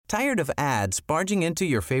Tired of ads barging into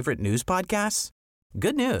your favorite news podcasts?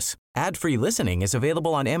 Good news. Ad-free listening is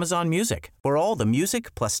available on Amazon Music for all the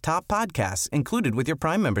music plus top podcasts included with your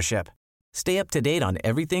Prime membership. Stay up to date on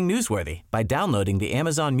everything newsworthy by downloading the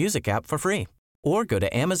Amazon Music app for free or go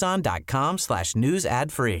to amazon.com/news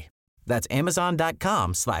ad free. That's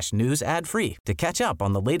amazon.com/news ad free to catch up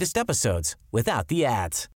on the latest episodes without the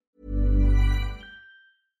ads.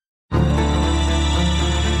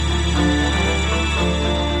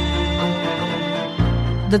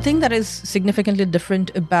 The thing that is significantly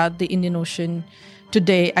different about the Indian Ocean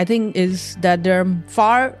today, I think, is that there are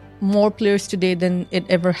far more players today than it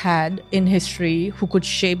ever had in history who could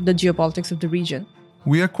shape the geopolitics of the region.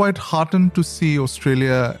 We are quite heartened to see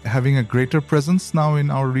Australia having a greater presence now in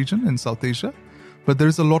our region, in South Asia, but there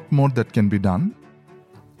is a lot more that can be done.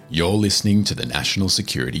 You're listening to the National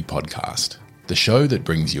Security Podcast, the show that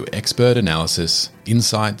brings you expert analysis,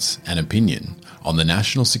 insights, and opinion on the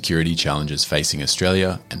national security challenges facing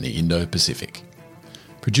Australia and the Indo-Pacific.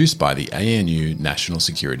 Produced by the ANU National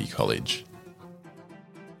Security College.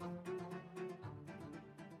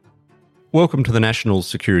 Welcome to the National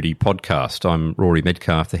Security Podcast. I'm Rory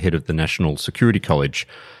Medcalf, the head of the National Security College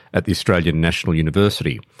at the Australian National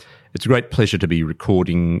University. It's a great pleasure to be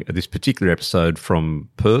recording this particular episode from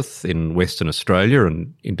Perth in Western Australia,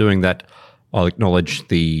 and in doing that, I'll acknowledge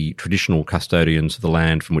the traditional custodians of the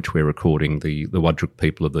land from which we're recording, the Whadjuk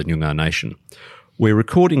people of the Noongar Nation. We're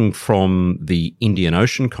recording from the Indian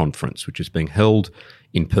Ocean Conference, which is being held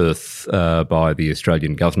in Perth by the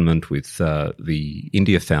Australian government with the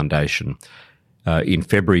India Foundation in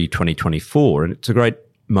February 2024. And it's a great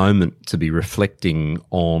moment to be reflecting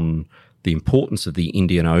on the importance of the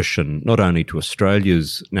Indian Ocean, not only to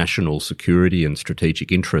Australia's national security and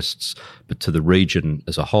strategic interests, but to the region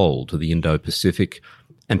as a whole, to the Indo-Pacific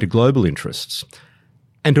and to global interests.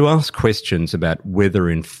 And to ask questions about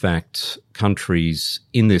whether, in fact, countries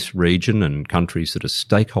in this region and countries that are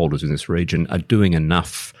stakeholders in this region are doing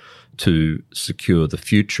enough to secure the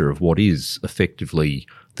future of what is effectively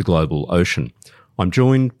the global ocean. I'm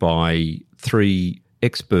joined by three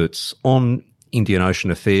experts on Indian Ocean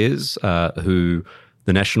affairs who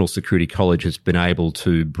the National Security College has been able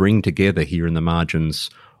to bring together here in the margins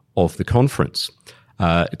of the conference.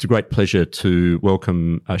 It's a great pleasure to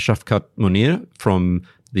welcome Shafkat Munir from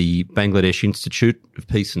the Bangladesh Institute of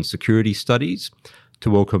Peace and Security Studies, to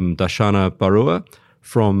welcome Darshana Barua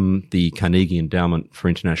from the Carnegie Endowment for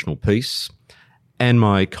International Peace, and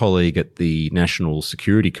my colleague at the National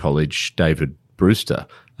Security College, David Brewster.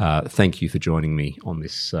 Thank you for joining me on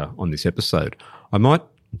this episode. I might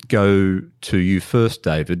go to you first,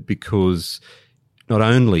 David, because not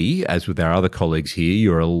only, as with our other colleagues here,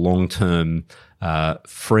 you're a long-term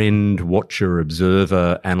friend, watcher,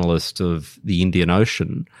 observer, analyst of the Indian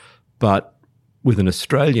Ocean, but with an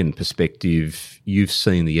Australian perspective, you've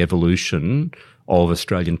seen the evolution of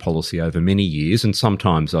Australian policy over many years, and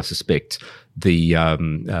sometimes, I suspect, the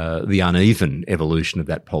uneven evolution of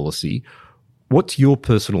that policy. What's your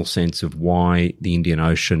personal sense of why the Indian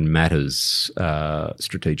Ocean matters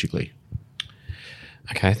strategically?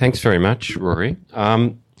 Okay, thanks very much, Rory.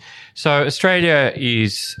 So Australia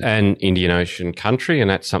is an Indian Ocean country, and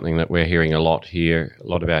that's something that we're hearing a lot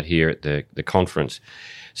about here at the conference.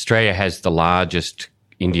 Australia has the largest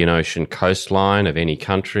Indian Ocean coastline of any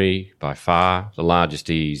country by far, the largest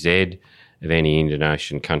EEZ of any Indian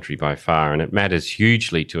Ocean country by far, and it matters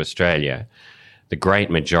hugely to Australia. The great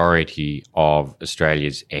majority of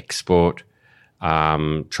Australia's export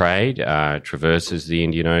trade traverses the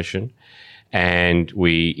Indian Ocean, and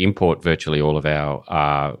we import virtually all of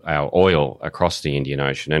our oil across the Indian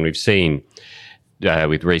Ocean. And we've seen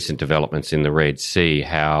with recent developments in the Red Sea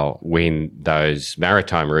how when those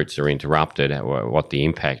maritime routes are interrupted, what the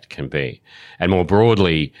impact can be. And more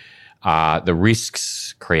broadly, the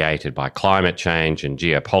risks created by climate change and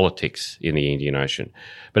geopolitics in the Indian Ocean.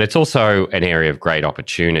 But it's also an area of great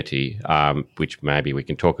opportunity, which maybe we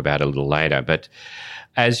can talk about a little later. But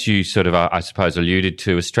as you sort of, I suppose, alluded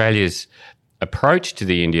to, Australia's approach to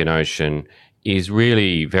the Indian Ocean is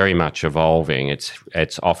really very much evolving.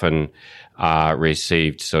 It's often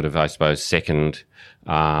received sort of, I suppose, second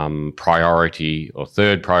priority or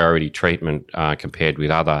third priority treatment compared with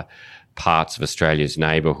other parts of Australia's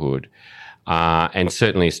neighbourhood. And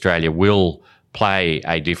certainly Australia will play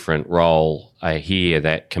a different role here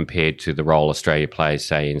that compared to the role Australia plays,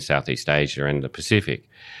 say, in Southeast Asia and the Pacific.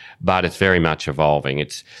 But it's very much evolving.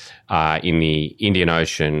 It's in the Indian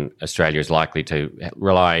Ocean, Australia is likely to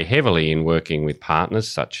rely heavily in working with partners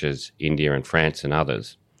such as India and France and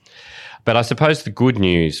others. But I suppose the good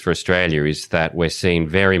news for Australia is that we're seen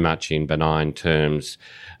very much in benign terms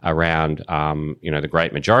around, the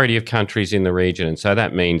great majority of countries in the region. And so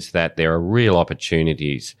that means that there are real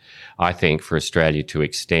opportunities, I think, for Australia to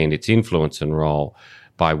extend its influence and role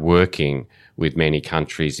by working with many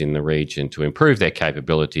countries in the region to improve their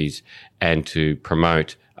capabilities and to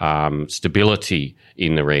promote stability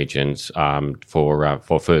in the regions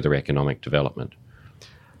for further economic development.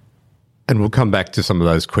 And we'll come back to some of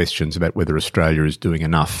those questions about whether Australia is doing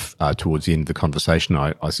enough towards the end of the conversation,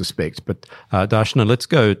 I suspect. But Darshana, let's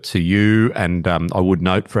go to you. And I would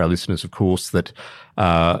note for our listeners, of course, that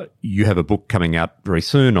you have a book coming out very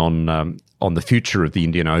soon on the future of the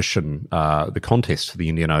Indian Ocean, the contest for the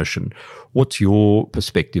Indian Ocean. What's your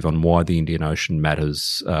perspective on why the Indian Ocean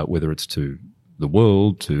matters, whether it's to the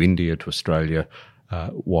world, to India, to Australia?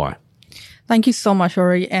 Why? Thank you so much,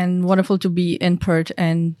 Rory, and wonderful to be in Perth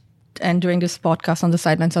and doing this podcast on the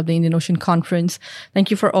sidelines of the Indian Ocean Conference. Thank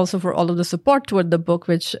you for all of the support toward the book,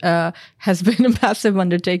 which has been a massive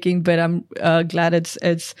undertaking, but I'm glad it's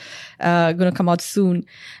going to come out soon.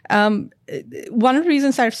 One of the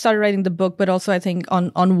reasons I started writing the book, but also I think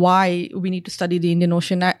on why we need to study the Indian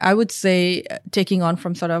Ocean, I would say, taking on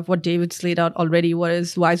from sort of what David's laid out already, why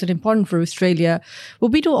is it important for Australia,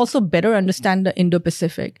 would be to also better understand the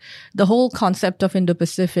Indo-Pacific, the whole concept of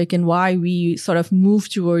Indo-Pacific, and why we sort of move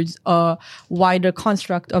towards a wider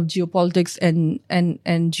construct of geopolitics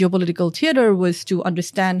and geopolitical theater was to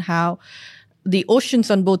understand how the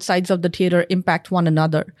oceans on both sides of the theater impact one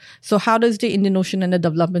another. So how does the Indian Ocean and the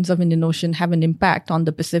developments of Indian Ocean have an impact on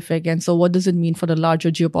the Pacific? And so what does it mean for the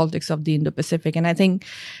larger geopolitics of the Indo-Pacific? And I think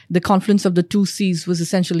the confluence of the two seas was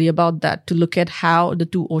essentially about that, to look at how the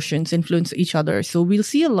two oceans influence each other. So we'll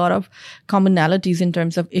see a lot of commonalities in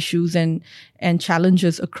terms of issues and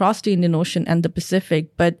challenges across the Indian Ocean and the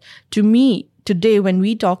Pacific. But to me, today, when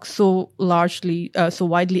we talk so widely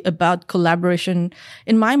about collaboration,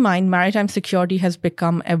 in my mind, maritime security has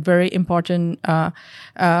become a very important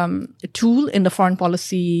tool in the foreign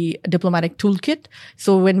policy diplomatic toolkit.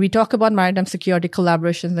 So when we talk about maritime security,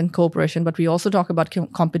 collaborations and cooperation, but we also talk about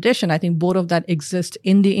competition, I think both of that exist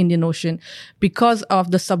in the Indian Ocean because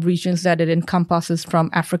of the subregions that it encompasses,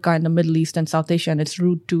 from Africa and the Middle East and South Asia and its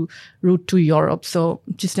route to Europe. So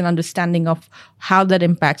just an understanding of how that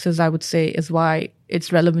impacts us, I would say, is why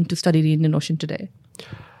it's relevant to study the Indian Ocean today.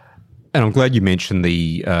 And I'm glad you mentioned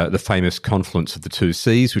the famous confluence of the two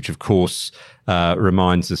seas, which of course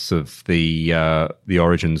reminds us of the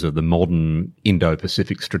origins of the modern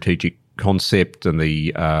Indo-Pacific strategic concept, and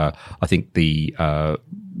I think the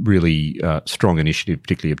really strong initiative,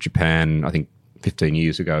 particularly of Japan, I think 15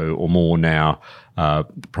 years ago or more now,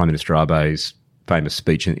 Prime Minister Abe's famous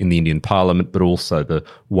speech in the Indian Parliament, but also the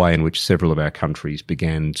way in which several of our countries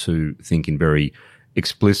began to think in very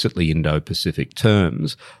explicitly Indo-Pacific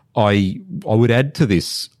terms. I would add to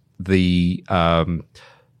this the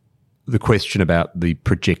question about the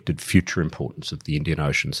projected future importance of the Indian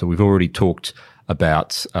Ocean. So we've already talked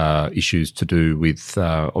about issues to do with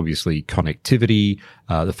obviously connectivity,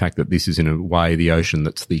 the fact that this is in a way the ocean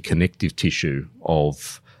that's the connective tissue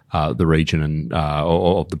of the region and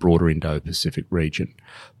of the broader Indo-Pacific region.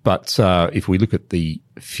 But if we look at the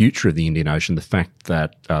future of the Indian Ocean, the fact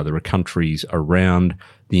that there are countries around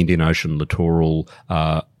the Indian Ocean littoral,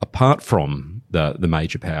 apart from the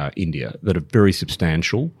major power, India, that are very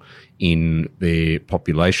substantial in their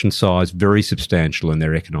population size, very substantial in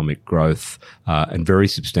their economic growth, and very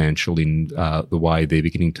substantial in the way they're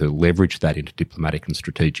beginning to leverage that into diplomatic and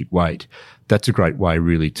strategic weight. That's a great way,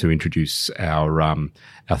 really, to introduce our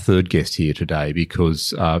third guest here today,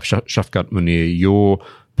 because Shafqat Munir, your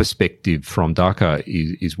perspective from Dhaka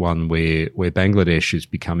is one where Bangladesh is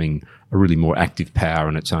becoming a really more active power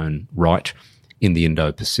in its own right in the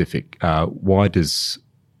Indo-Pacific. Why does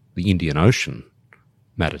the Indian Ocean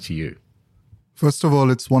matter to you? First of all,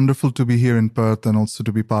 it's wonderful to be here in Perth and also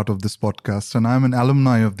to be part of this podcast. And I'm an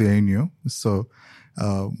alumni of the ANU, so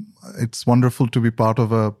it's wonderful to be part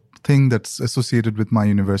of a thing that's associated with my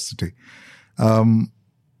university.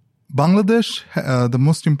 Bangladesh, the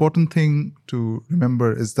most important thing to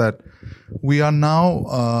remember is that we are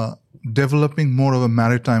now developing more of a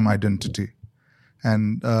maritime identity.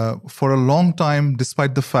 And for a long time,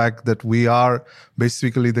 despite the fact that we are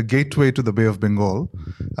basically the gateway to the Bay of Bengal,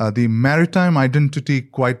 the maritime identity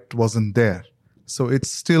quite wasn't there. So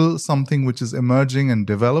it's still something which is emerging and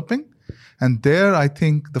developing. And there, I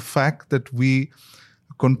think the fact that we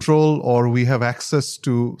control or we have access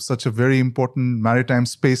to such a very important maritime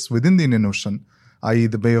space within the Indian Ocean, i.e.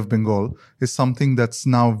 the Bay of Bengal, is something that's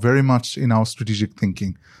now very much in our strategic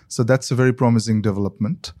thinking. So that's a very promising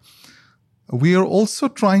development. We are also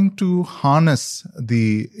trying to harness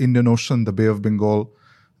the Indian Ocean, the Bay of Bengal,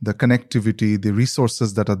 the connectivity, the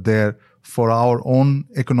resources that are there for our own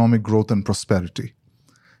economic growth and prosperity.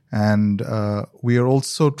 And we are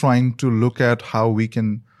also trying to look at how we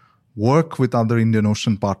can work with other Indian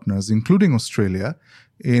Ocean partners, including Australia,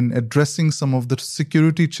 in addressing some of the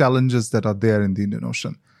security challenges that are there in the Indian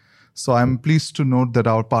Ocean. So I'm pleased to note that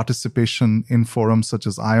our participation in forums such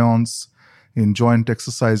as IONS, in joint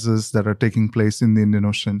exercises that are taking place in the Indian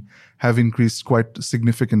Ocean, have increased quite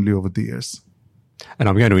significantly over the years. And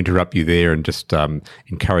I'm going to interrupt you there and just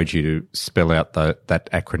encourage you to spell out that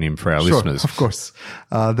acronym for our listeners. Of course.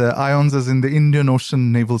 The IONS is in the Indian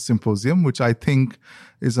Ocean Naval Symposium, which I think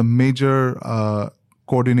is a major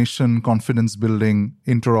coordination, confidence building,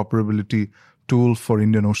 interoperability tool for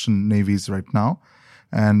Indian Ocean navies right now.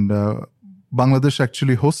 And Bangladesh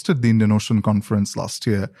actually hosted the Indian Ocean Conference last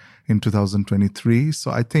year in 2023.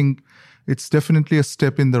 So I think it's definitely a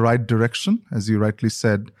step in the right direction, as you rightly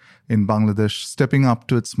said, in Bangladesh, stepping up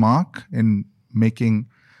to its mark in making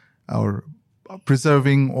or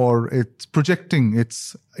preserving or it's projecting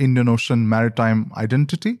its Indian Ocean maritime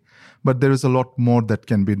identity. But there is a lot more that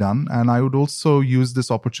can be done. And I would also use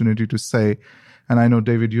this opportunity to say, and I know,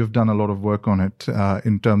 David, you've done a lot of work on it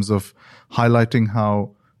in terms of highlighting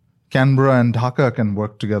how Canberra and Dhaka can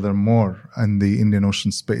work together more in the Indian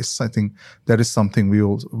Ocean space. I think that is something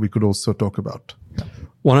we could also talk about. Yeah.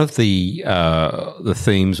 One of the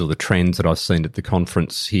themes or the trends that I've seen at the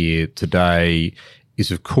conference here today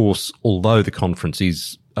is, of course, although the conference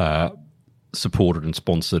is supported and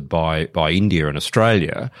sponsored by India and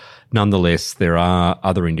Australia, nonetheless, there are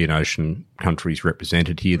other Indian Ocean countries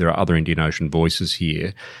represented here. There are other Indian Ocean voices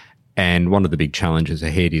here. And one of the big challenges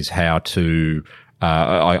ahead is how to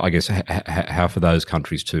how for those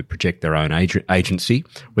countries to project their own agency,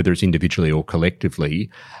 whether it's individually or collectively,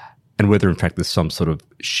 and whether, in fact, there's some sort of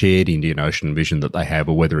shared Indian Ocean vision that they have,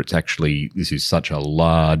 or whether it's actually this is such a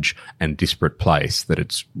large and disparate place that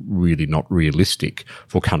it's really not realistic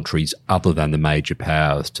for countries other than the major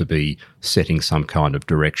powers to be setting some kind of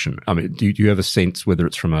direction. I mean, do you have a sense, whether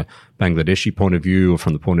it's from a Bangladeshi point of view or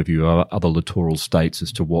from the point of view of other littoral states,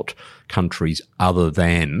 as to what countries other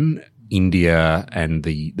than India and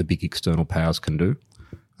the big external powers can do?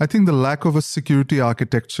 I think the lack of a security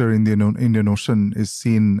architecture in the Indian Ocean is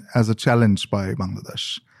seen as a challenge by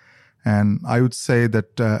Bangladesh. And I would say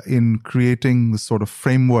that in creating the sort of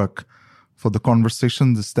framework for the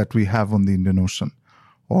conversations that we have on the Indian Ocean,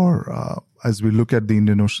 or as we look at the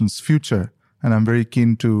Indian Ocean's future, and I'm very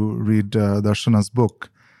keen to read Darshana's book.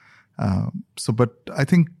 But I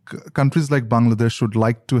think countries like Bangladesh would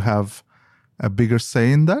like to have a bigger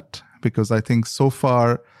say in that, because I think so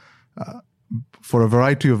far, for a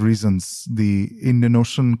variety of reasons, the Indian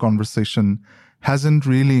Ocean conversation hasn't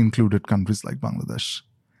really included countries like Bangladesh.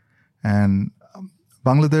 And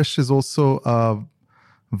Bangladesh is also a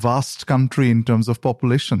vast country in terms of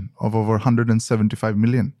population of over 175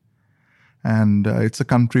 million. And it's a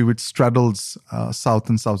country which straddles South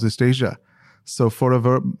and Southeast Asia. So for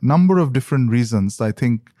a number of different reasons, I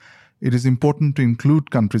think it is important to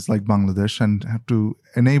include countries like Bangladesh and to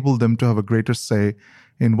enable them to have a greater say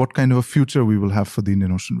in what kind of a future we will have for the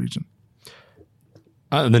Indian Ocean region.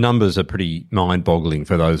 The numbers are pretty mind-boggling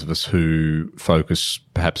for those of us who focus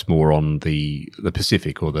perhaps more on the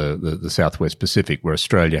Pacific or the Southwest Pacific, where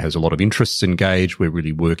Australia has a lot of interests engaged. We're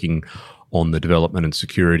really working on the development and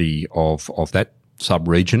security of that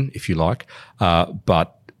sub-region, if you like.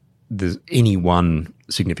 But there's any one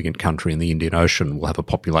significant country in the Indian Ocean will have a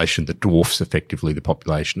population that dwarfs effectively the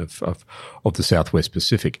population of the Southwest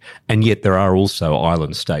Pacific. And yet there are also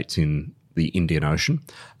island states in the Indian Ocean,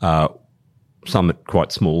 some at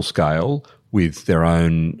quite small scale, with their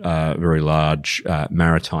own very large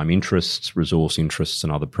maritime interests, resource interests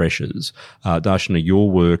and other pressures. Darshana, your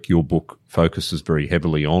work, your book focuses very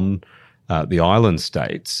heavily on the island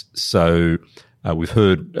states. So we've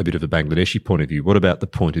heard a bit of a Bangladeshi point of view. What about the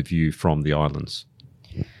point of view from the islands?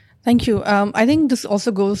 Thank you. I think this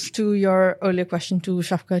also goes to your earlier question to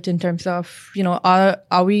Shafkat in terms of,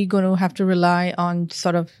 are we going to have to rely on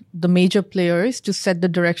sort of the major players to set the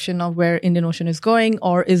direction of where Indian Ocean is going,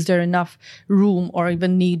 or is there enough room or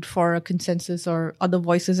even need for a consensus or other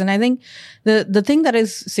voices? And I think the thing that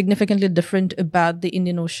is significantly different about the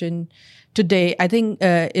Indian Ocean today, I think,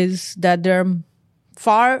 is that there are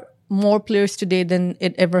far more players today than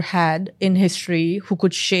it ever had in history who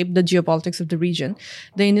could shape the geopolitics of the region.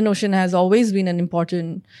 The Indian Ocean has always been an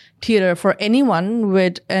important theater for anyone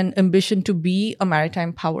with an ambition to be a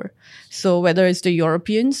maritime power. So whether it's the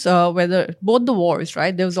Europeans, whether both the wars,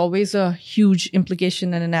 right? There was always a huge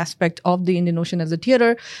implication and an aspect of the Indian Ocean as a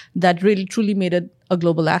theater that really truly made it a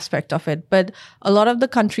global aspect of it. But a lot of the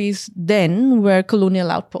countries then were colonial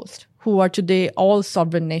outposts, who are today all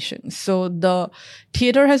sovereign nations. So the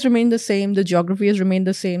theater has remained the same, the geography has remained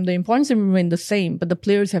the same, the importance has remained the same, but the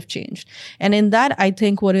players have changed. And in that, I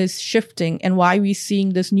think what is shifting and why we're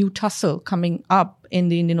seeing this new tussle coming up in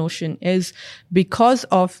the Indian Ocean is because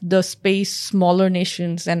of the space smaller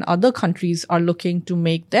nations and other countries are looking to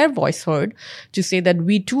make their voice heard, to say that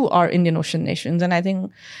we too are Indian Ocean nations. And I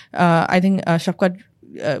think Shafqat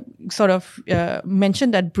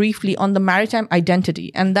mentioned that briefly on the maritime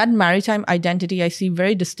identity. And that maritime identity I see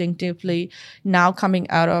very distinctively now coming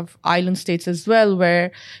out of island states as well,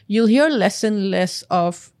 where you'll hear less and less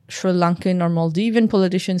of Sri Lankan or Maldivian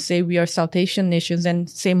politicians say we are South Asian nations and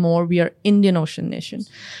say more we are Indian Ocean nation.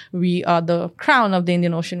 We are the crown of the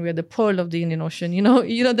Indian Ocean. We are the pearl of the Indian Ocean.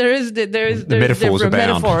 There is metaphors different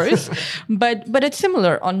abound. metaphors, but it's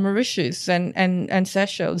similar on Mauritius and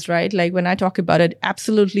Seychelles, right? Like when I talk about it,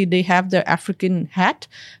 absolutely they have their African hat,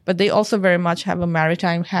 but they also very much have a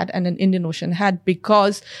maritime hat and an Indian Ocean hat,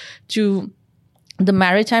 because the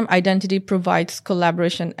maritime identity provides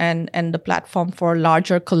collaboration and the platform for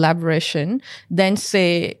larger collaboration than,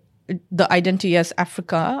 say, the identity as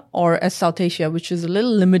Africa or as South Asia, which is a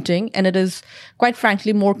little limiting, and it is, quite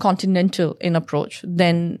frankly, more continental in approach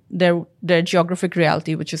than their geographic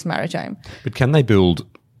reality, which is maritime. But can they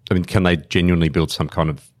genuinely build some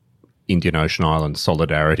kind of Indian Ocean island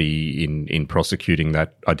solidarity in prosecuting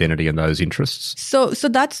that identity and those interests? So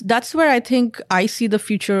that's where I think I see the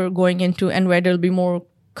future going into, and where there'll be more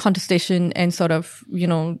contestation and sort of,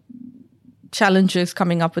 challenges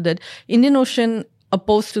coming up with it. Indian Ocean,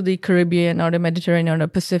 opposed to the Caribbean or the Mediterranean or the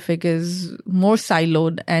Pacific, is more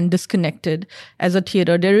siloed and disconnected as a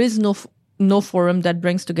theater. There is no forum that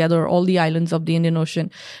brings together all the islands of the Indian Ocean.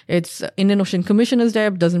 It's Indian Ocean Commission is there,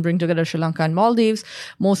 but doesn't bring together Sri Lanka and Maldives.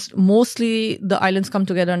 Mostly the islands come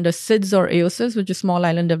together under SIDS or AOSIS, which is Small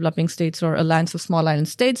Island Developing States or Alliance of Small Island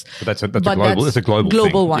States. But that's a global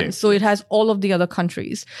thing. One. Yeah. So it has all of the other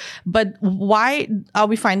countries. But why are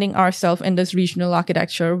we finding ourselves in this regional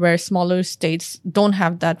architecture where smaller states don't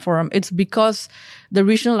have that forum? It's because the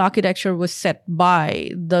regional architecture was set by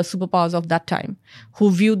the superpowers of that time, who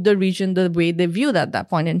viewed the region the way they viewed at that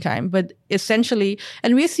point in time. But essentially,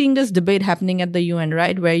 and we're seeing this debate happening at the UN,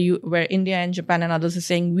 right? Where India and Japan and others are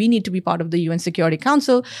saying we need to be part of the UN Security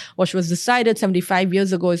Council, which was decided 75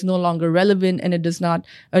 years ago is no longer relevant and it does not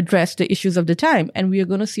address the issues of the time. And we are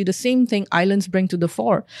going to see the same thing islands bring to the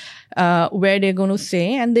fore, where they're going to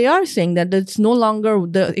say, and they are saying that it's no longer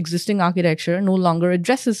the existing architecture, no longer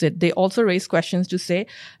addresses it. They also raise questions to say,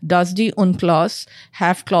 does the UNCLOS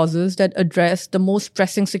have clauses that address the most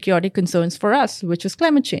pressing security concerns for us, which is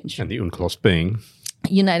climate change? And the UNCLOS being?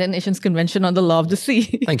 United Nations Convention on the Law of the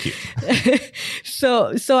Sea. Thank you.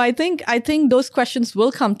 So I think those questions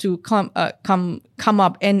will come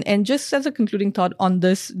up. And just as a concluding thought on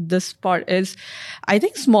this part is, I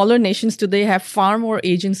think smaller nations today have far more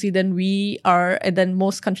agency than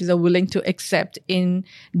most countries are willing to accept in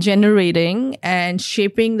generating and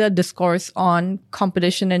shaping the discourse on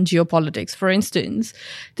competition and geopolitics. For instance,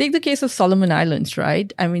 take the case of Solomon Islands,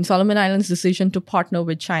 right? I mean, Solomon Islands' decision to partner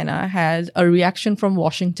with China has a reaction from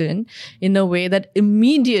Washington in a way that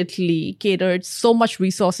immediately catered so much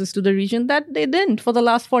resources to the region that they didn't for the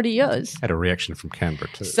last 40 years. Had a reaction from Canberra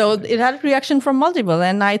too. So it had a reaction from multiple.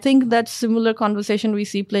 And I think that similar conversation we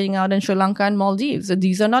see playing out in Sri Lanka and Maldives.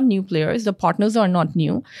 These are not new players. The partners are not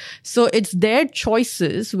new. So it's their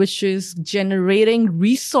choices, which is generating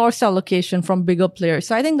resource allocation from bigger players.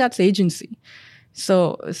 So I think that's agency.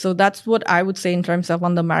 So that's what I would say in terms of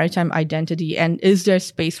on the maritime identity, and is there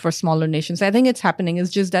space for smaller nations? I think it's happening. It's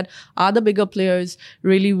just that are the bigger players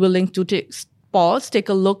really willing to take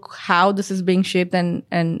a look how this is being shaped and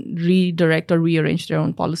redirect or rearrange their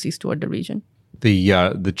own policies toward the region?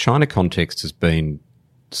 The China context has been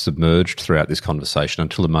submerged throughout this conversation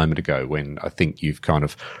until a moment ago, when I think you've kind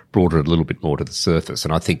of brought it a little bit more to the surface.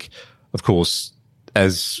 And I think, of course,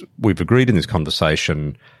 as we've agreed in this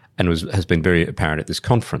conversation, and has been very apparent at this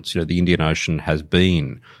conference, the Indian Ocean has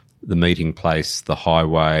been the meeting place, the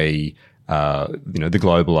highway, the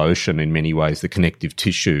global ocean in many ways, the connective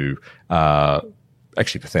tissue,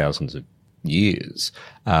 actually for thousands of years.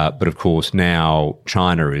 But of course, now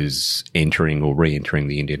China is entering or re-entering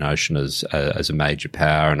the Indian Ocean as a major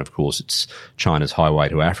power, and of course, it's China's highway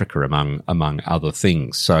to Africa, among other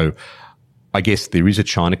things. So, I guess there is a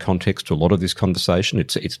China context to a lot of this conversation.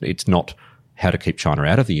 It's not how to keep China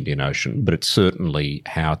out of the Indian Ocean, but it's certainly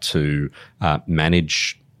how to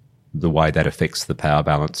manage the way that affects the power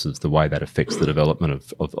balances, the way that affects the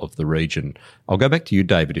development of the region. I'll go back to you,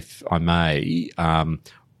 David, if I may.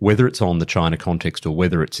 Whether it's on the China context or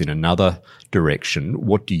whether it's in another direction,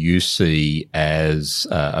 what do you see as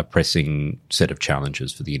a pressing set of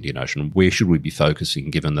challenges for the Indian Ocean? Where should we be focusing,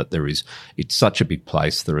 given that it's such a big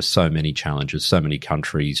place, there are so many challenges, so many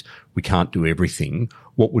countries, we can't do everything.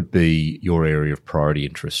 What would be your area of priority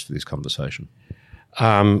interest for this conversation?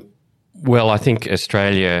 Well, I think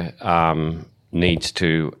Australia needs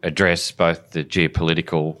to address both the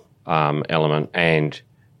geopolitical element and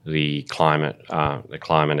the climate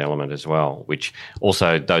element as well, which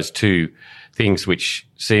also those two things which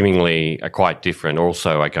seemingly are quite different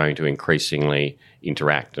also are going to increasingly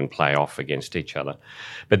interact and play off against each other.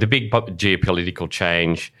 But the big geopolitical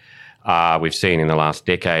change we've seen in the last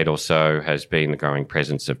decade or so has been the growing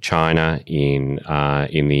presence of China in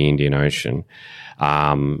the Indian Ocean.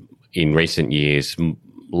 In recent years,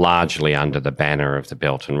 largely under the banner of the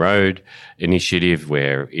Belt and Road Initiative,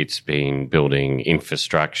 where it's been building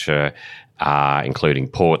infrastructure, including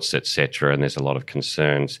ports, etc. And there's a lot of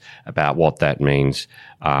concerns about what that means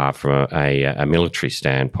from a military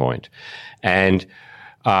standpoint. And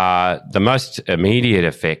the most immediate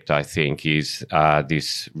effect, I think, is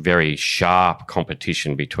this very sharp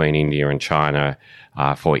competition between India and China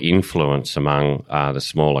for influence among the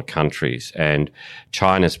smaller countries. And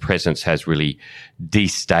China's presence has really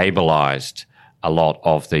destabilized a lot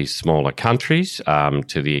of these smaller countries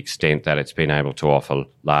to the extent that it's been able to offer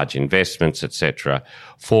large investments, etc.,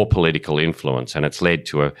 for political influence. And it's led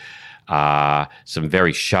to some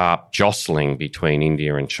very sharp jostling between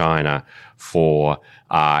India and China for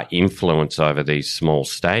influence over these small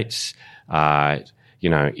states.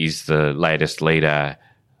 Is the latest leader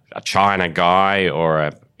a China guy or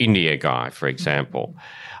a India guy, for example?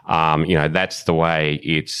 That's the way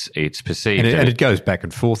it's perceived. And it goes back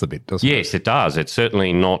and forth a bit, doesn't it? Yes, it does. It's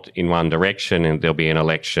certainly not in one direction, and there'll be an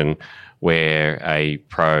election where a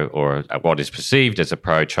pro or what is perceived as a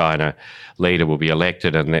pro-China leader will be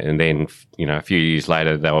elected, and then a few years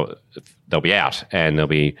later they'll be out, and there'll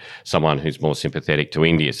be someone who's more sympathetic to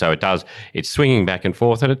India. So it's swinging back and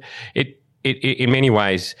forth, and it in many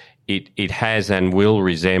ways it has and will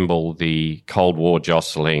resemble the Cold War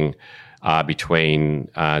jostling between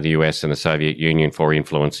the US and the Soviet Union for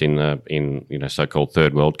influence in so-called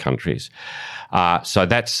third world countries. So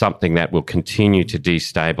that's something that will continue to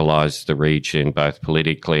destabilise the region, both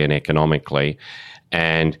politically and economically.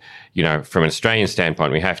 And from an Australian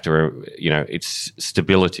standpoint, we have to, it's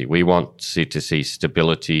stability. We want to see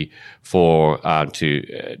stability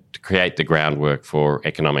to create the groundwork for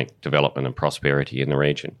economic development and prosperity in the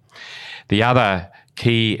region. The other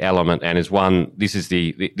key element, and this is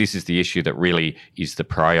the issue that really is the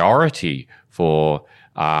priority for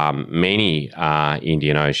many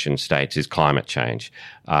Indian Ocean states, is climate change.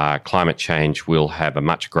 Climate change will have a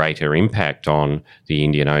much greater impact on the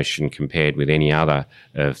Indian Ocean compared with any other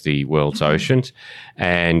of the world's oceans.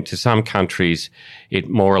 And to some countries, it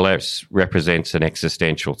more or less represents an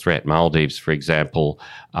existential threat. Maldives, for example,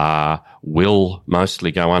 will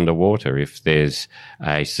mostly go underwater if there's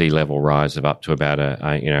a sea level rise of up to about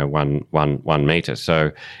 1 metre.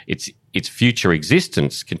 So its future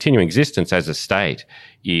existence, continuing existence as a state,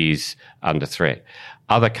 is under threat.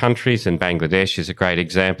 Other countries, and Bangladesh is a great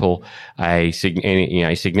example, a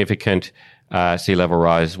significant sea level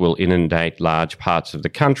rise will inundate large parts of the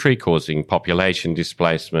country, causing population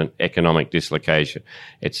displacement, economic dislocation,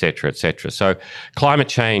 etc., etc. So climate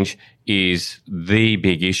change is the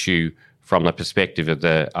big issue from the perspective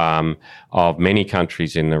of many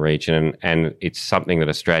countries in the region, and it's something that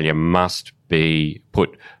Australia must be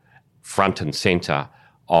put front and centre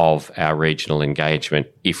of our regional engagement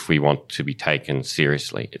if we want to be taken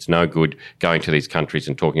seriously. It's no good going to these countries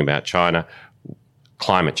and talking about China.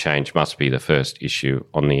 Climate change must be the first issue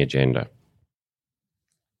on the agenda.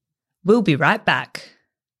 We'll be right back.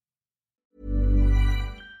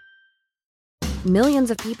 Millions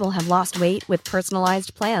of people have lost weight with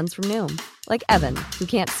personalized plans from Noom. Like Evan, who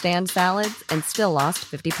can't stand salads and still lost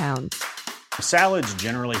 50 pounds. Salads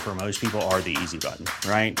generally for most people are the easy button,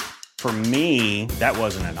 right? For me, that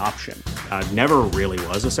wasn't an option. I never really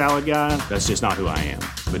was a salad guy. That's just not who I am.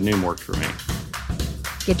 But Noom worked for me.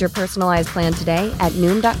 Get your personalized plan today at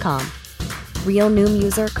Noom.com. Real Noom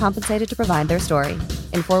user compensated to provide their story.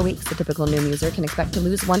 In 4 weeks, the typical Noom user can expect to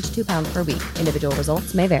lose 1 to 2 pounds per week. Individual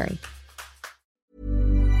results may vary.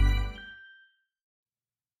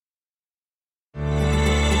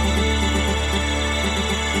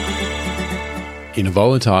 In a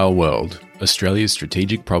volatile world, Australia's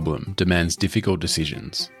strategic problem demands difficult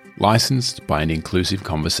decisions, licensed by an inclusive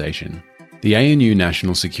conversation. The ANU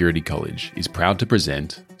National Security College is proud to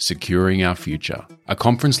present Securing Our Future, a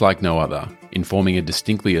conference like no other, informing a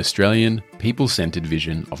distinctly Australian, people-centred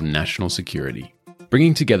vision of national security.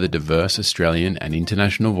 Bringing together diverse Australian and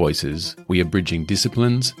international voices, we are bridging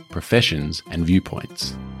disciplines, professions and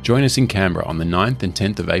viewpoints. Join us in Canberra on the 9th and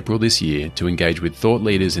 10th of April this year to engage with thought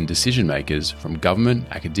leaders and decision makers from government,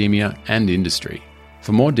 academia and industry.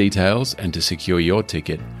 For more details and to secure your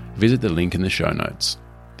ticket, visit the link in the show notes.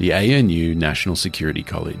 The ANU National Security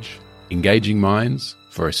College, engaging minds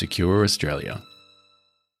for a secure Australia.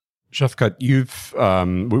 Shafqat,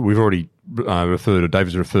 we've already referred, or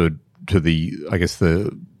David's referred to the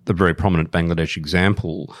very prominent Bangladesh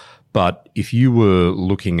example. But if you were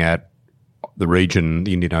looking at the region,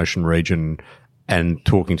 the Indian Ocean region, and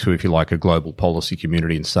talking to, if you like, a global policy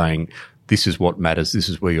community and saying, this is what matters, this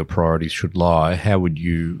is where your priorities should lie, how would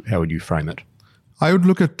you frame it? I would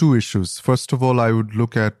look at two issues. First of all, I would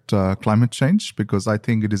look at climate change because I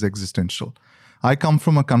think it is existential. I come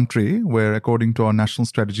from a country where, according to our national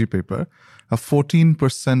strategy paper, a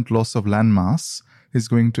 14% loss of land mass is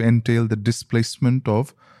going to entail the displacement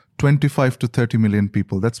of 25 to 30 million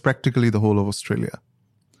people. That's practically the whole of Australia.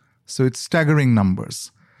 So it's staggering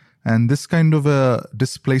numbers. And this kind of a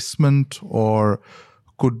displacement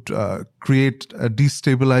could create a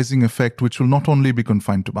destabilizing effect, which will not only be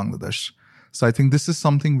confined to Bangladesh. So I think this is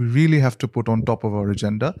something we really have to put on top of our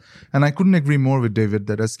agenda. And I couldn't agree more with David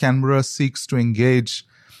that as Canberra seeks to engage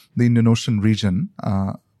the Indian Ocean region,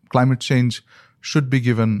 climate change should be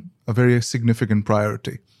given a very significant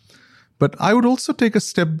priority. But I would also take a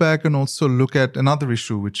step back and also look at another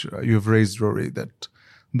issue which you have raised, Rory, that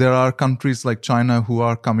there are countries like China who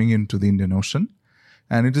are coming into the Indian Ocean.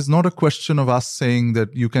 And it is not a question of us saying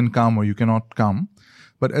that you can come or you cannot come.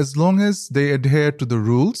 But as long as they adhere to the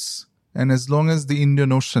rules, and as long as the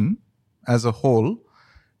Indian Ocean as a whole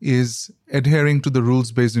is adhering to the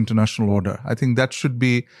rules-based international order, I think that should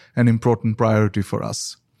be an important priority for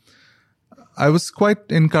us. I was quite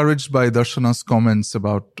encouraged by Darshana's comments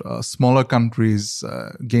about smaller countries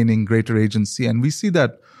gaining greater agency. And we see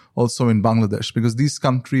that also in Bangladesh because these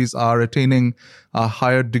countries are attaining a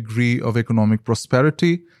higher degree of economic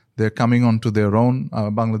prosperity. They're coming onto their own.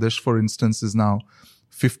 Bangladesh, for instance, is now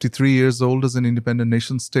 53 years old as an independent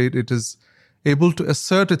nation state. It is able to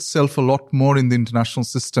assert itself a lot more in the international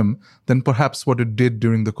system than perhaps what it did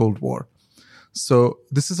during the Cold War. So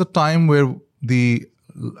this is a time where the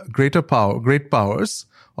great powers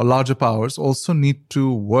or larger powers also need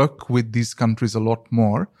to work with these countries a lot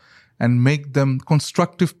more and make them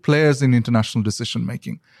constructive players in international decision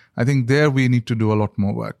making. I think there we need to do a lot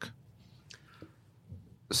more work.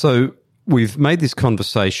 So we've made this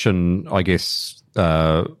conversation, I guess,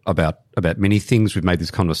 about many things. We've made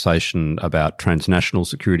this conversation about transnational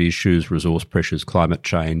security issues, resource pressures, climate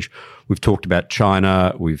change. We've talked about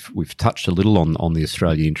China. We've touched a little on the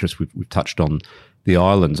Australia interest. We've touched on the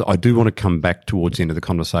islands. I do want to come back towards the end of the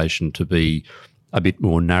conversation to be a bit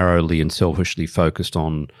more narrowly and selfishly focused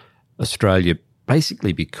on Australia,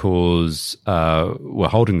 basically because we're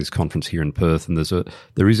holding this conference here in Perth, and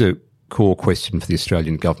there is a core question for the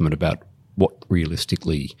Australian government about what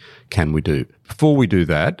realistically can we do. Before we do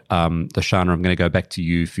that, Darshana, I'm going to go back to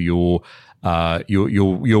you for your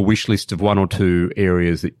wish list of one or two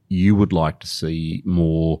areas that you would like to see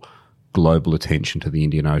more global attention to the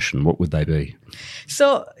Indian Ocean. What would they be?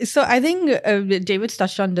 So I think David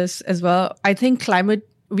touched on this as well. I think climate,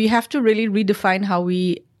 we have to really redefine how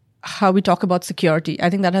we talk about security. I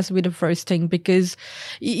think that has to be the first thing, because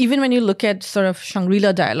even when you look at sort of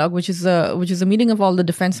Shangri-La dialogue, which is a meeting of all the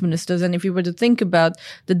defense ministers, and if you were to think about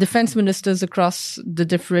the defense ministers across the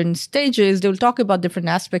different stages, they will talk about different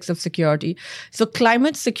aspects of security. So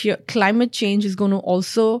climate change is going to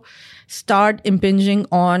also start impinging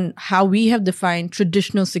on how we have defined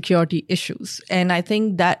traditional security issues. And I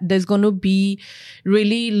think that there's going to be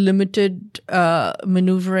really limited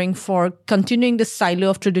maneuvering for continuing the silo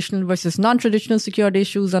of traditional versus non-traditional security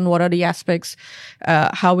issues and what are the aspects,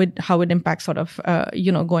 how it impacts sort of,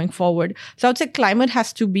 going forward. So I would say climate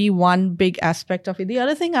has to be one big aspect of it. The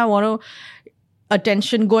other thing I want to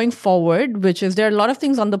attention going forward, which is there are a lot of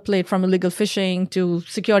things on the plate, from illegal fishing to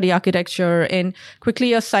security architecture. And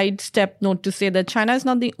quickly a sidestep note to say that China is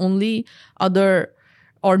not the only other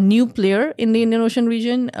or new player in the Indian Ocean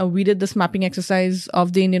region. We did this mapping exercise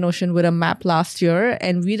of the Indian Ocean with a map last year,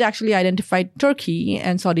 and we'd actually identified Turkey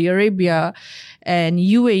and Saudi Arabia and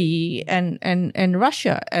UAE and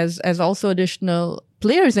Russia as also additional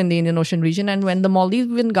players in the Indian Ocean region. And when the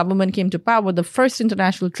Maldivian government came to power, the first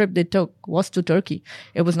international trip they took was to Turkey.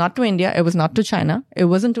 It was not to India. It was not to China. It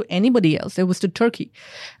wasn't to anybody else. It was to Turkey.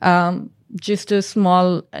 Just a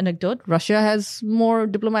small anecdote, Russia has more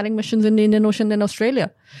diplomatic missions in the Indian Ocean than Australia.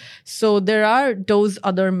 So there are those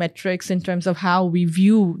other metrics in terms of how we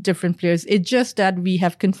view different players. It's just that we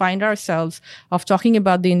have confined ourselves of talking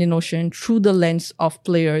about the Indian Ocean through the lens of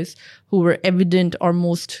players who were evident or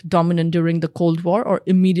most dominant during the Cold War or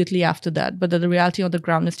immediately after that. But the reality on the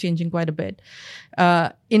ground is changing quite a bit.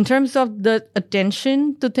 In terms of the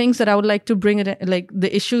attention to things that I would like to bring, like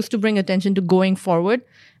the issues to bring attention to going forward,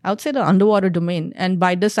 I would say the underwater domain. And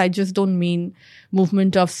by this, I just don't mean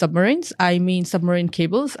movement of submarines. I mean submarine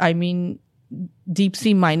cables. I mean deep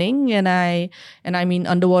sea mining, and I mean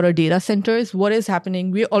underwater data centers. What is happening?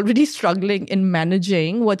 We're already struggling in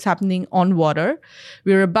managing what's happening on water.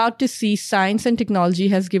 We're about to see science and technology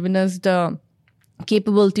has given us the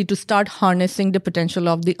capability to start harnessing the potential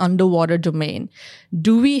of the underwater domain.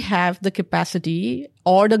 Do we have the capacity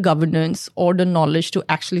or the governance or the knowledge to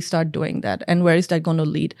actually start doing that? And where is that going to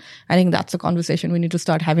lead? I think that's a conversation we need to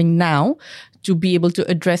start having now to be able to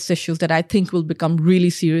address issues that I think will become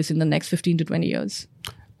really serious in the next 15 to 20 years.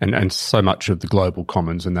 And so much of the global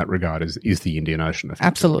commons in that regard is the Indian Ocean.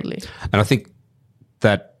 Absolutely. And I think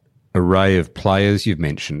that array of players you've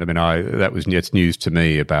mentioned, I mean, it's news to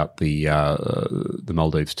me about the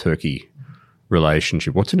Maldives-Turkey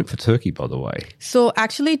relationship. What's in it for Turkey, by the way? So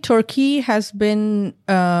actually, Turkey has been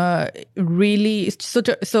really...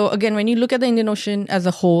 So again, when you look at the Indian Ocean as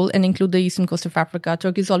a whole and include the eastern coast of Africa,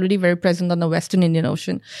 Turkey is already very present on the western Indian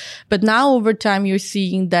Ocean. But now over time, you're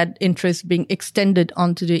seeing that interest being extended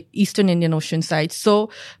onto the eastern Indian Ocean side. So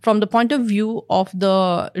from the point of view of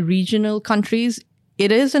the regional countries,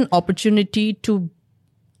 it is an opportunity to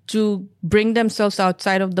bring themselves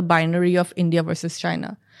outside of the binary of India versus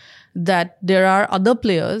China. That there are other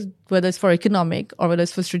players, whether it's for economic or whether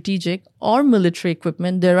it's for strategic or military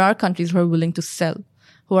equipment, there are countries who are willing to sell,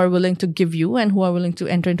 who are willing to give you, and who are willing to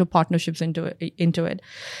enter into partnerships into it.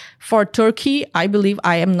 For Turkey, I believe,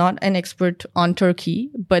 I am not an expert on Turkey,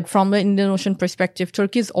 but from an Indian Ocean perspective,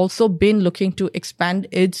 Turkey has also been looking to expand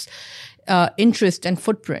its interest and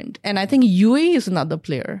footprint. And I think UAE is another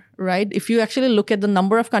player, right? If you actually look at the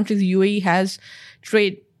number of countries UAE has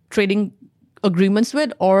trading agreements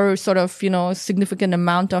with or sort of, significant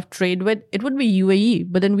amount of trade with, it would be UAE.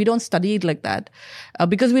 But then we don't study it like that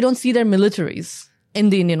because we don't see their militaries in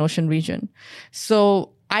the Indian Ocean region.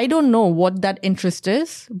 So I don't know what that interest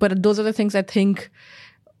is, but those are the things I think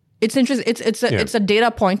it's interesting. It's a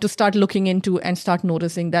data point to start looking into and start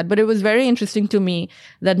noticing that. But it was very interesting to me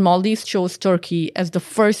that Maldives chose Turkey as the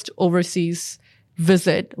first overseas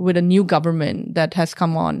visit with a new government that has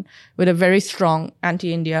come on with a very strong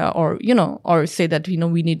anti-India or say that,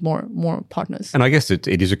 we need more partners. And I guess it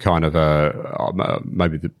is a kind of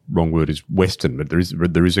maybe the wrong word is Western, but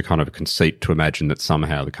there is a kind of a conceit to imagine that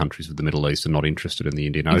somehow the countries of the Middle East are not interested in the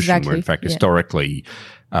Indian Ocean, exactly. Where in fact historically,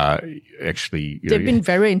 actually, they've been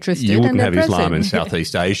very interested. You wouldn't have present. Islam in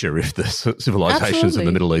Southeast Asia if the civilizations Absolutely. of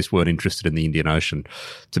the Middle East weren't interested in the Indian Ocean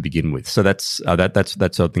to begin with. So that's I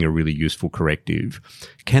think a really useful corrective.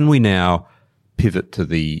 Can we now pivot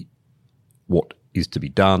to what is to be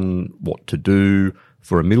done, what to do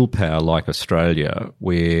for a middle power like Australia,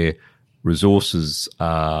 where resources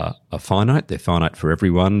are finite? They're finite for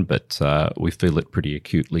everyone, but we feel it pretty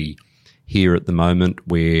acutely here at the moment,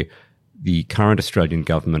 where the current Australian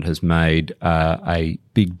government has made a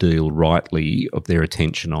big deal, rightly, of their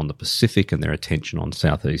attention on the Pacific and their attention on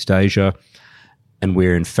Southeast Asia, and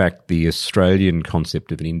where, in fact, the Australian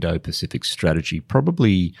concept of an Indo-Pacific strategy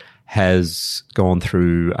probably has gone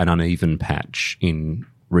through an uneven patch in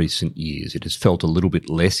recent years. It has felt a little bit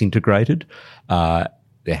less integrated. There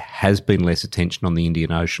has been less attention on the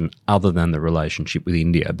Indian Ocean other than the relationship with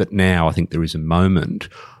India. But now I think there is a moment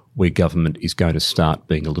where government is going to start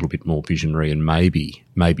being a little bit more visionary and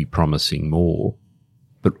maybe promising more.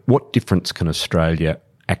 But what difference can Australia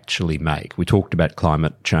actually make? We talked about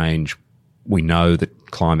climate change. We know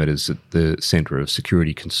that climate is at the centre of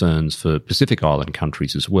security concerns for Pacific Island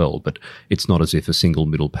countries as well, but it's not as if a single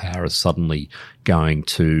middle power is suddenly going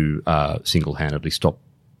to single-handedly stop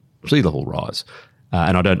sea level rise.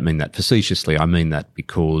 And I don't mean that facetiously. I mean that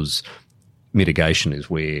because mitigation is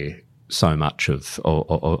where so much of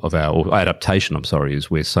our adaptation,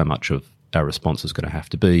 is where so much of our response is going to have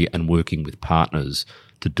to be, and working with partners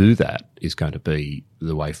to do that is going to be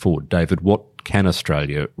the way forward. David, what can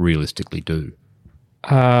Australia realistically do?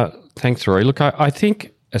 Thanks, Rory. Look, I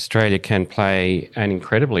think Australia can play an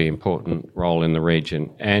incredibly important role in the region.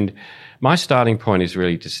 And my starting point is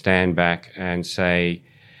really to stand back and say,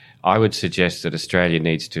 I would suggest that Australia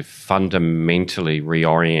needs to fundamentally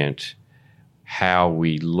reorient how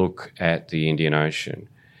we look at the Indian Ocean.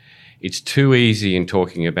 It's too easy in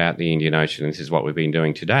talking about the Indian Ocean, and this is what we've been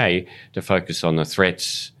doing today, to focus on the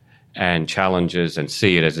threats and challenges and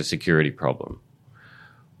see it as a security problem.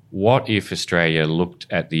 What if Australia looked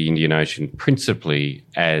at the Indian Ocean principally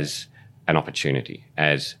as an opportunity,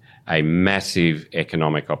 as a massive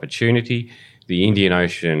economic opportunity? The Indian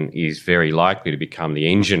Ocean is very likely to become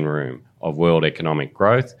the engine room of world economic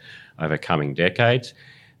growth over coming decades.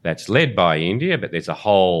 That's led by India, but there's a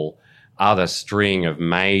whole other string of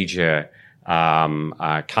major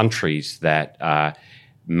countries that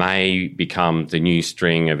may become the new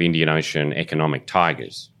string of Indian Ocean economic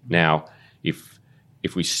tigers. Now,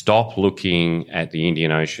 if we stop looking at the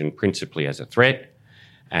Indian Ocean principally as a threat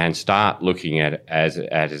and start looking at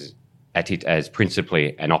it as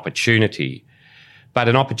principally an opportunity, but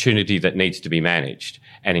an opportunity that needs to be managed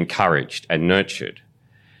and encouraged and nurtured,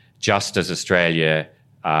 just as Australia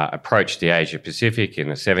approached the Asia Pacific in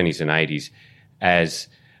the 70s and 80s as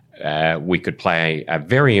we could play a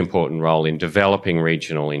very important role in developing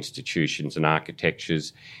regional institutions and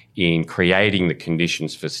architectures, in creating the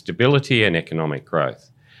conditions for stability and economic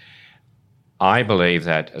growth. I believe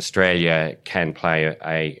that Australia can play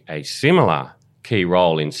a similar key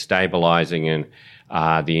role in stabilising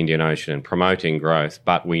the Indian Ocean and promoting growth,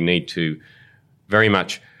 but we need to very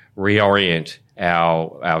much reorient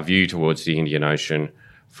our view towards the Indian Ocean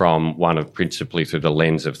from one of principally through the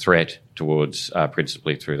lens of threat towards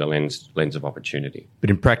principally through the lens of opportunity. But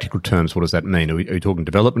in practical terms, what does that mean? Are we talking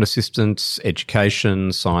development assistance,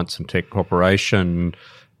 education, science and tech cooperation?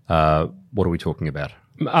 What are we talking about?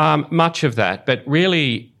 Much of that, but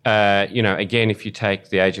really, again, if you take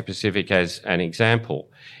the Asia Pacific as an example,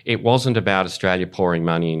 it wasn't about Australia pouring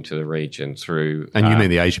money into the region through... And you mean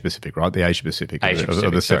the Asia Pacific, right? The Asia Pacific of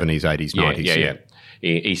the 70s, 80s, 90s. Yeah.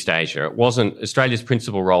 East Asia. It wasn't Australia's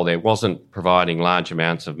principal role there wasn't providing large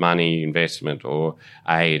amounts of money, investment or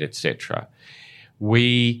aid, etc.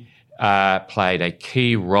 We played a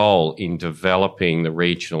key role in developing the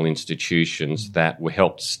regional institutions that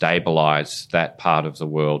helped stabilise that part of the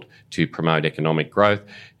world to promote economic growth,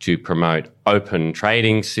 to promote open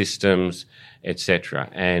trading systems, etc.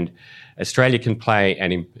 And Australia can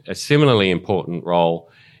play a similarly important role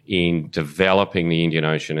in developing the Indian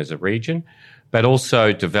Ocean as a region, but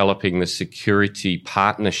also developing the security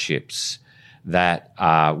partnerships that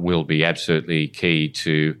will be absolutely key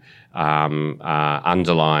to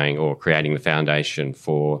underlying or creating the foundation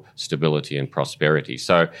for stability and prosperity.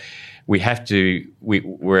 So we have to,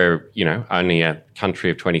 we're only a country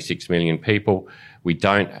of 26 million people. We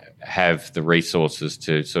don't have the resources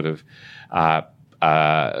to sort of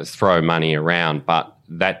throw money around, but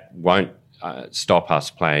that won't stop us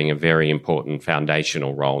playing a very important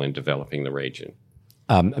foundational role in developing the region.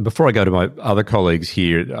 And before I go to my other colleagues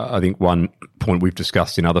here, I think one point we've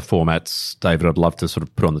discussed in other formats, David, I'd love to sort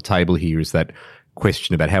of put on the table here is that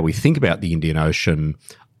question about how we think about the Indian Ocean,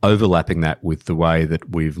 overlapping that with the way that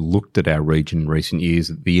we've looked at our region in recent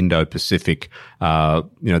years, the Indo-Pacific,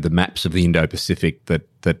 the maps of the Indo-Pacific that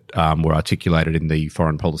were articulated in the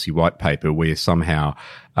Foreign Policy White Paper, where somehow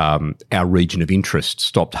our region of interest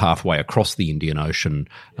stopped halfway across the Indian Ocean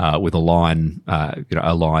with a line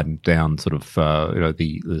down sort of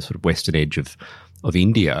the sort of western edge of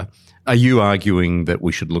India. Are you arguing that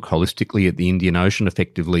we should look holistically at the Indian Ocean,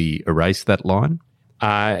 effectively erase that line?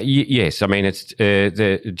 Yes. I mean, it's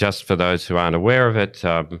just for those who aren't aware of it,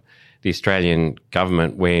 the Australian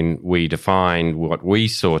government, when we defined what we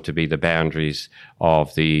saw to be the boundaries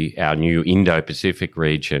of our new Indo-Pacific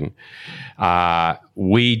region,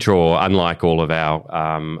 we draw, unlike all of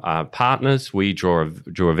our partners, we drew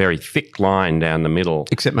a very thick line down the middle.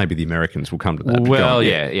 Except maybe the Americans will come to that. Well,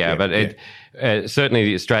 but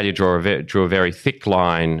certainly Australia drew a very thick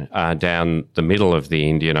line down the middle of the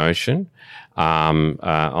Indian Ocean.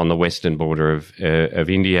 On the western border of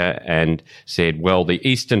India, and said, well, the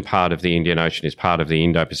eastern part of the Indian Ocean is part of the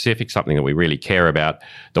Indo-Pacific, something that we really care about.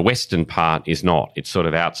 The western part is not. It's sort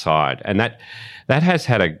of outside. And that has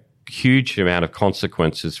had a huge amount of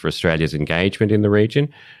consequences for Australia's engagement in the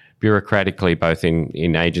region. Bureaucratically, both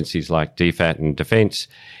in agencies like DFAT and Defence,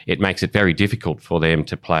 it makes it very difficult for them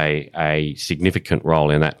to play a significant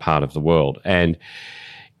role in that part of the world. And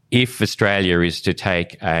if Australia is to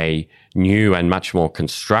take a new and much more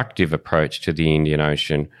constructive approach to the Indian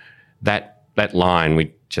Ocean, that line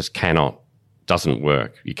we just doesn't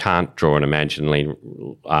work. You can't draw an imaginary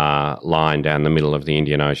line down the middle of the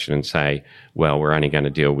Indian Ocean and say, well, we're only going to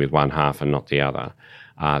deal with one half and not the other.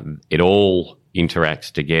 It all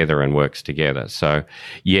interacts together and works together. So,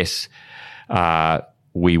 yes,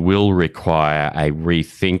 we will require a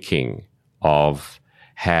rethinking of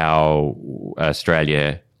how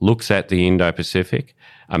Australia looks at the Indo-Pacific,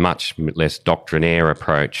 a much less doctrinaire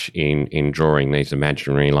approach in drawing these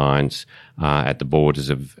imaginary lines at the borders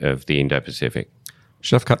of the Indo-Pacific.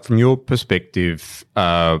 Shafkat, from your perspective,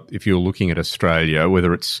 if you're looking at Australia,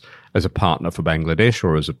 whether it's as a partner for Bangladesh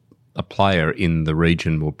or as a player in the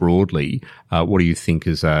region more broadly, what do you think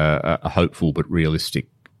is a hopeful but realistic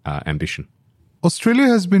ambition? Australia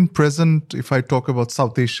has been present, if I talk about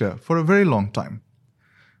South Asia, for a very long time.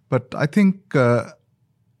 But I think,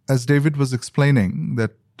 as David was explaining,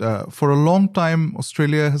 that for a long time,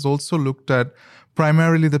 Australia has also looked at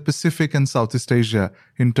primarily the Pacific and Southeast Asia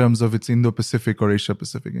in terms of its Indo-Pacific or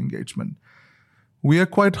Asia-Pacific engagement. We are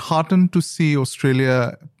quite heartened to see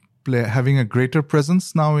Australia having a greater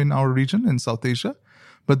presence now in our region, in South Asia,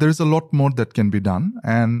 but there is a lot more that can be done.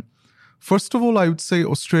 And first of all, I would say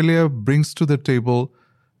Australia brings to the table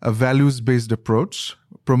a values-based approach,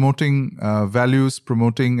 promoting values,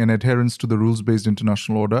 promoting an adherence to the rules-based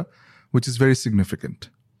international order, which is very significant.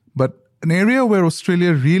 But an area where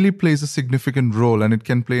Australia really plays a significant role, and it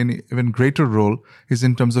can play an even greater role, is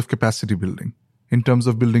in terms of capacity building, in terms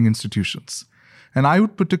of building institutions. And I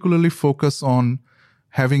would particularly focus on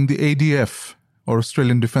having the ADF, or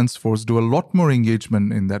Australian Defence Force, do a lot more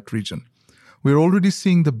engagement in that region. We're already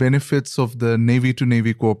seeing the benefits of the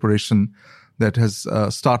Navy-to-Navy cooperation that has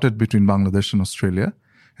started between Bangladesh and Australia.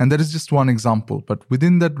 And that is just one example. But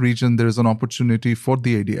within that region, there is an opportunity for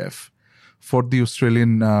the ADF, for the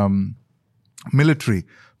Australian military,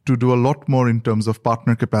 to do a lot more in terms of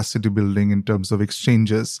partner capacity building, in terms of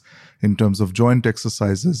exchanges, in terms of joint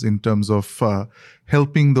exercises, in terms of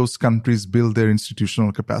helping those countries build their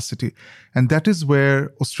institutional capacity. And that is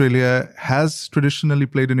where Australia has traditionally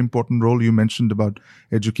played an important role. You mentioned about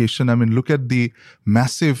education. I mean, look at the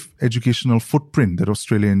massive educational footprint that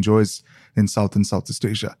Australia enjoys in South and Southeast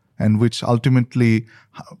Asia, and which ultimately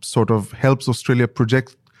sort of helps Australia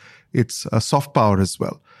project its soft power as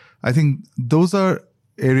well. I think those are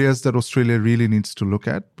areas that Australia really needs to look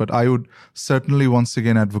at, but I would certainly once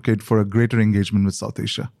again advocate for a greater engagement with South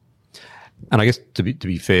Asia. And I guess to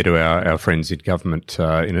be fair to our friends in government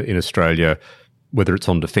in Australia, whether it's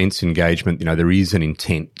on defence engagement, there is an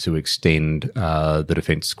intent to extend the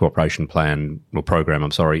Defence Cooperation Plan or Program,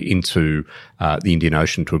 into the Indian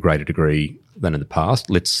Ocean to a greater degree than in the past.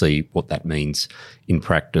 Let's see what that means in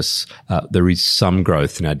practice. There is some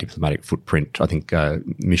growth in our diplomatic footprint. I think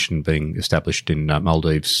mission being established in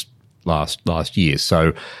Maldives last year.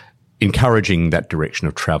 So encouraging that direction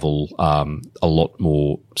of travel a lot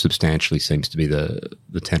more substantially seems to be the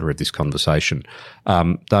tenor of this conversation.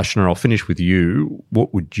 Darshana, I'll finish with you.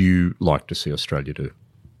 What would you like to see Australia do?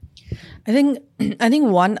 I think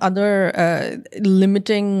one other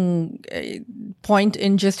limiting point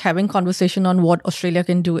in just having conversation on what Australia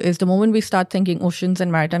can do is the moment we start thinking oceans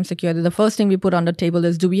and maritime security, the first thing we put on the table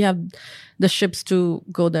is, do we have the ships to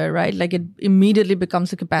go there, right? Like, it immediately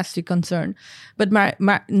becomes a capacity concern. But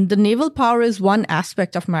the naval power is one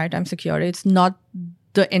aspect of maritime security. It's not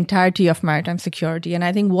the entirety of maritime security. And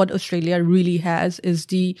I think what Australia really has is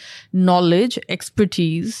the knowledge,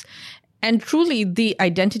 expertise, and truly the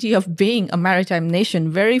identity of being a maritime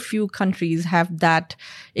nation. Very few countries have that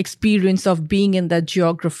experience of being in that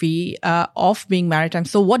geography of being maritime.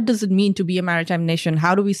 So what does it mean to be a maritime nation?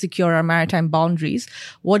 How do we secure our maritime boundaries?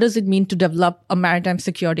 What does it mean to develop a maritime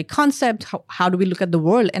security concept? How do we look at the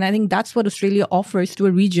world? And I think that's what Australia offers to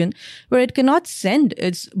a region where it cannot send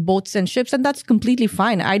its boats and ships, and that's completely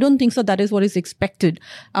fine. I don't think so that is what is expected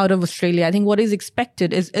out of Australia. I think what is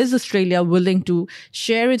expected is Australia willing to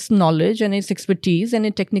share its knowledge and its expertise and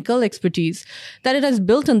its technical expertise that it has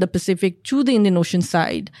built in the Pacific to the Indian Ocean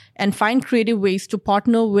side, and find creative ways to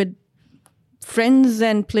partner with friends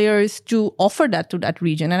and players to offer that to that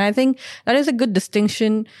region. And I think that is a good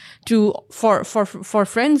distinction for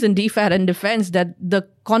friends in DFAT and defense, that the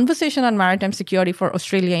conversation on maritime security for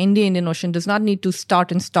Australia in the Indian Ocean does not need to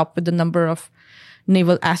start and stop with the number of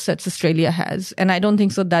naval assets Australia has. And I don't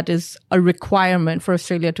think so that is a requirement for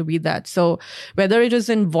Australia to be that. So whether it is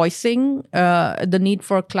in voicing the need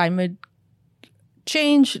for climate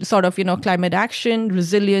change, climate action,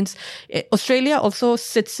 resilience, Australia also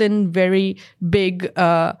sits in very big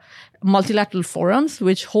multilateral forums,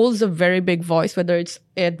 which holds a very big voice, whether it's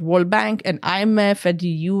at World Bank and IMF, at the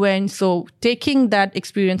UN. So taking that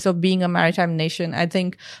experience of being a maritime nation, I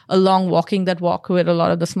think along walking that walk with a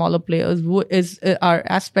lot of the smaller players are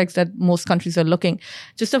aspects that most countries are looking.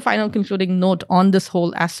 Just a final concluding note on this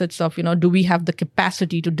whole assets of, do we have the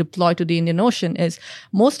capacity to deploy to the Indian Ocean is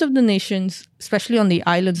most of the nations, especially on the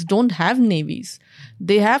islands, don't have navies.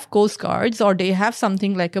 They have coast guards or they have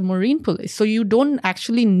something like a marine police. So you don't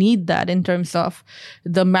actually need that in terms of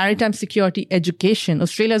the maritime security education.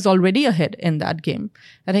 Australia is already ahead in that game.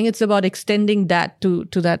 I think it's about extending that to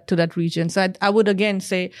that region. So I would again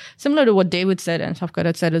say, similar to what David said and Shafqat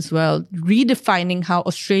had said as well, redefining how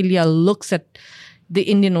Australia looks at the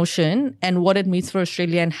Indian Ocean and what it means for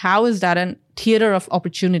Australia, and how is that a theater of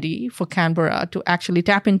opportunity for Canberra to actually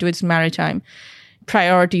tap into its maritime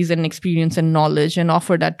priorities and experience and knowledge and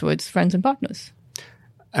offer that to its friends and partners.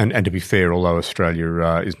 And to be fair, although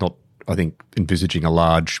Australia is not, I think, envisaging a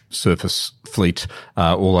large surface fleet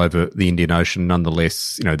all over the Indian Ocean,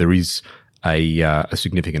 nonetheless, there is a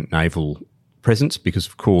significant naval presence because,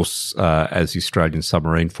 of course, as the Australian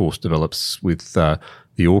submarine force develops with the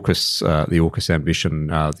AUKUS ambition,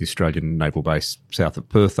 the Australian naval base south of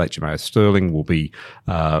Perth, HMAS Stirling, will be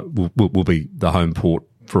the home port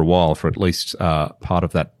for a while for at least part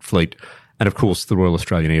of that fleet. And of course, the Royal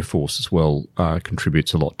Australian Air Force as well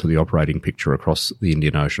contributes a lot to the operating picture across the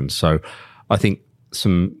Indian Ocean. So I think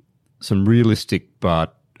some realistic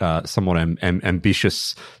but somewhat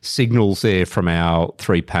ambitious signals there from our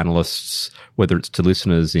three panellists, whether it's to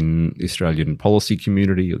listeners in the Australian policy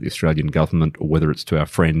community or the Australian government, or whether it's to our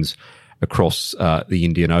friends across the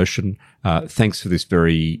Indian Ocean. Thanks for this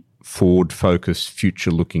very forward-focused,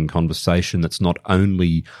 future-looking conversation that's not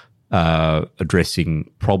only addressing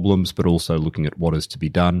problems but also looking at what is to be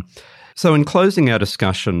done. So in closing our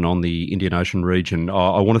discussion on the Indian Ocean region,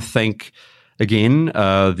 I want to thank again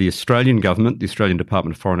the Australian government, the Australian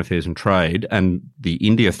Department of Foreign Affairs and Trade, and the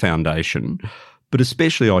India Foundation, but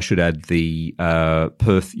especially I should add the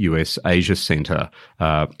Perth US Asia Centre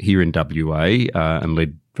here in WA and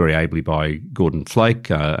led very ably by Gordon Flake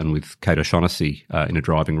and with Kate O'Shaughnessy in a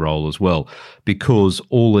driving role as well, because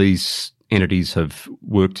all these entities have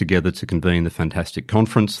worked together to convene the fantastic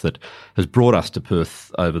conference that has brought us to Perth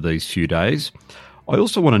over these few days. I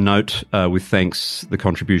also want to note with thanks the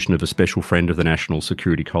contribution of a special friend of the National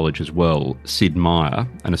Security College as well, Sid Meyer,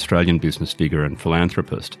 an Australian business figure and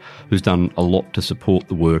philanthropist, who's done a lot to support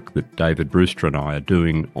the work that David Brewster and I are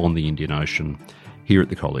doing on the Indian Ocean here at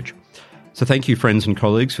the college. So thank you, friends and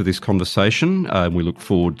colleagues, for this conversation. We look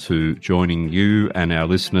forward to joining you and our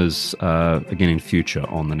listeners again in future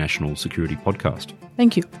on the National Security Podcast.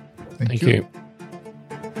 Thank you. Thank you.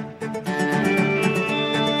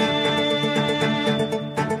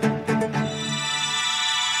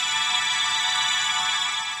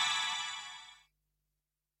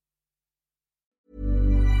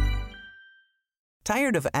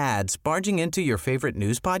 Tired of ads barging into your favorite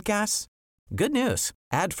news podcasts? Good news.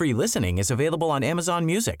 Ad-free listening is available on Amazon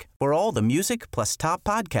Music for all the music plus top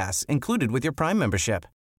podcasts included with your Prime membership.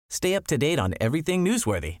 Stay up to date on everything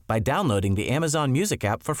newsworthy by downloading the Amazon Music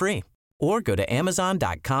app for free or go to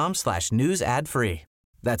amazon.com/news ad free.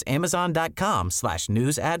 That's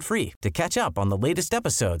amazon.com/news ad free to catch up on the latest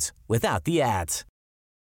episodes without the ads.